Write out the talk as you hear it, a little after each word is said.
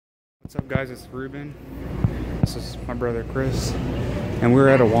What's up, guys? It's Ruben. This is my brother Chris, and we're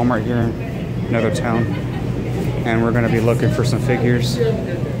at a Walmart here in another town, and we're gonna be looking for some figures.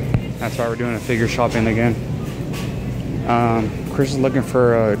 That's why we're doing a figure shopping again. Chris is looking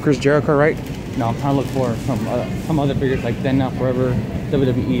for Chris Jericho, right? No, I'm trying to look for some other figures like Then Now Forever,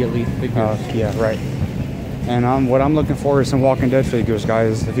 WWE Elite figures. Yeah, right. And what I'm looking for is some Walking Dead figures,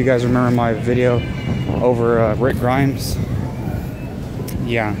 guys. If you guys remember my video over Rick Grimes,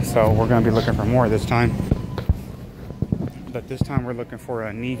 yeah, so we're gonna be looking for more this time. But this time we're looking for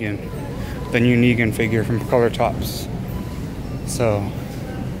a Negan, the new Negan figure from Color Tops. So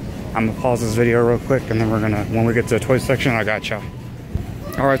I'm gonna pause this video real quick, and then we're gonna, when we get to the toy section, I got y'all.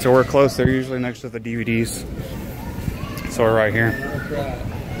 All right, so we're close. They're usually next to the DVDs. So we're right here.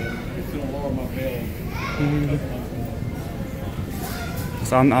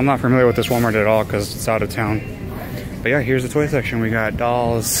 So I'm not familiar with this Walmart at all because it's out of town. But yeah, here's the toy section. We got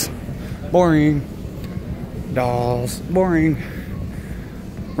dolls, boring. Dolls, boring.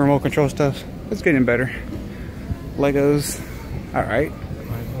 Remote control stuff, it's getting better. Legos, all right.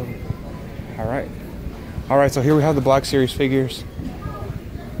 All right. All right, so here we have the Black Series figures.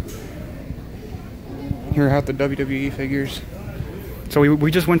 Here we have the WWE figures. So we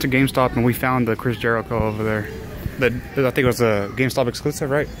just went to GameStop and we found the Chris Jericho over there. I think it was a GameStop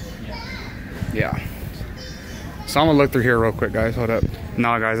exclusive, right? Yeah. So I'm gonna look through here real quick, guys. Hold up.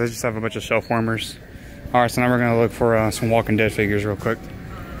 Nah, guys, I just have a bunch of shelf warmers. All right, so now we're gonna look for some Walking Dead figures real quick.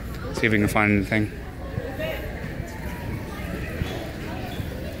 See if we can find anything.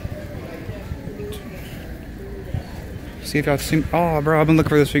 See if y'all see. Oh, bro, I've been looking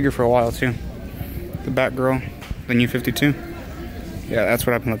for this figure for a while too. The Batgirl, the new 52. Yeah, that's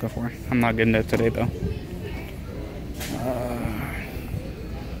what I've been looking for. I'm not getting it today though.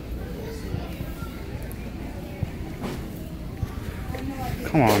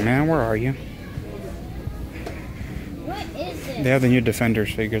 Come on, man, where are you? What is it? They have the new Defenders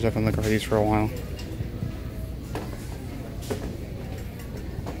figures. I've been looking for these for a while.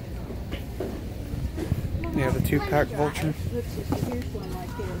 They have the 2-pack Vulture.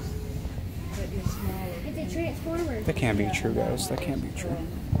 It's a transformer. That can't be true, guys. That can't be true.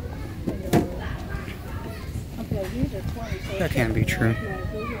 That can't be true.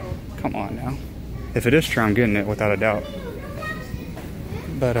 Come on now. If it is true, I'm getting it without a doubt.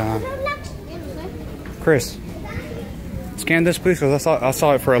 But Chris, scan this please, because I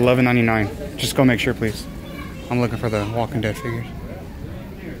saw it for $11.99. Just go make sure, please. I'm looking for the Walking Dead figures.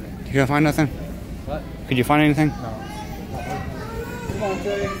 You gonna find nothing? What? Could you find anything? No. Come on,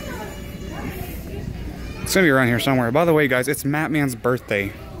 Jay. It's gonna be around here somewhere. By the way, guys, it's Mattman's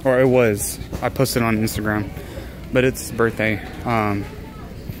birthday, or it was. I posted on Instagram, but it's his birthday.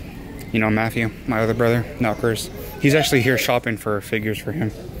 You know, Matthew, my other brother, not Chris. He's actually here shopping for figures for him.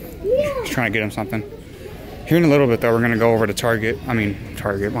 He's trying to get him something. Here in a little bit, though, we're gonna go over to Target, my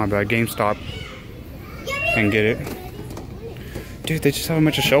bad, GameStop, and get it. Dude, they just have a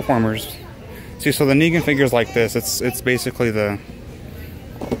bunch of shelf warmers. See, so the Negan figures like this. It's basically the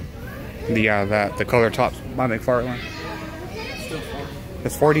Color Tops by McFarlane.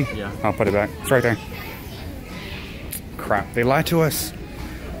 It's 40? Yeah. I'll put it back. It's right there. Crap, they lied to us.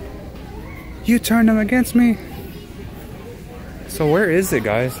 You turned them against me. So where is it,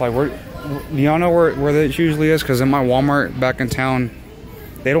 guys? Like, do y'all know where it usually is? Because in my Walmart back in town,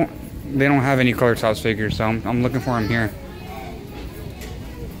 they don't have any Color Tops figures. So I'm looking for them here.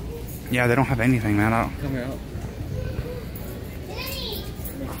 Yeah, they don't have anything, man. Come out.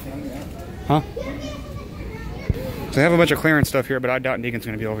 Huh? So they have a bunch of clearance stuff here, but I doubt Negan's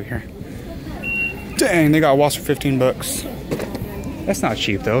gonna be over here. Dang, they got Wasp for 15 bucks. That's not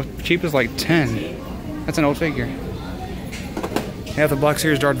cheap though. Cheap is like 10. That's an old figure. They have the Black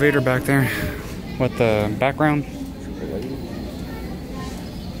Series Darth Vader back there with the background.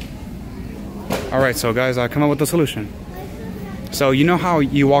 Alright, so guys, I come up with a solution. So you know how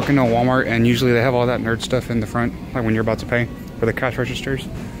you walk into a Walmart and usually they have all that nerd stuff in the front, like when you're about to pay for the cash registers?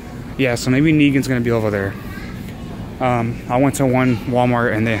 Yeah, so maybe Negan's gonna be over there. I went to one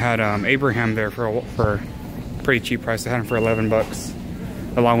Walmart and they had Abraham there for a pretty cheap price. They had him for 11 bucks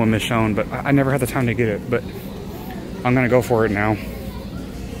along with Michonne, but I never had the time to get it, but I'm gonna go for it now.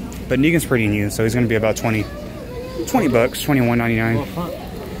 But Negan's pretty new, so he's gonna be about 20 bucks, $21.99.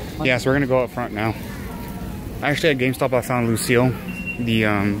 Yeah, so we're gonna go up front now. Actually, at GameStop I found Lucille,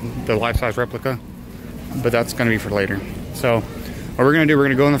 the life-size replica, but that's gonna be for later. So what we're gonna do, we're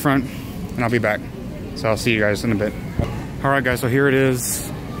gonna go in the front and I'll be back. So I'll see you guys in a bit. All right, guys, so here it is.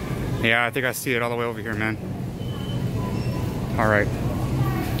 Yeah, I think I see it all the way over here, man. All right,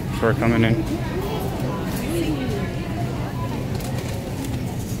 so we're coming in.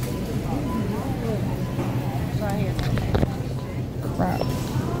 Crap.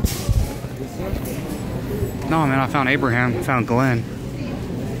 No, man, I found Abraham. I found Glenn.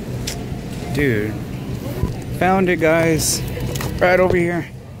 Dude. Found it, guys. Right over here.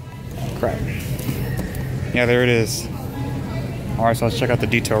 Crap. Yeah, there it is. Alright, so let's check out the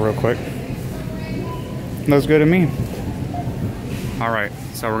detail real quick. Looks good to me. Alright,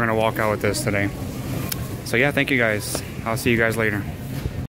 so we're going to walk out with this today. So yeah, thank you guys. I'll see you guys later.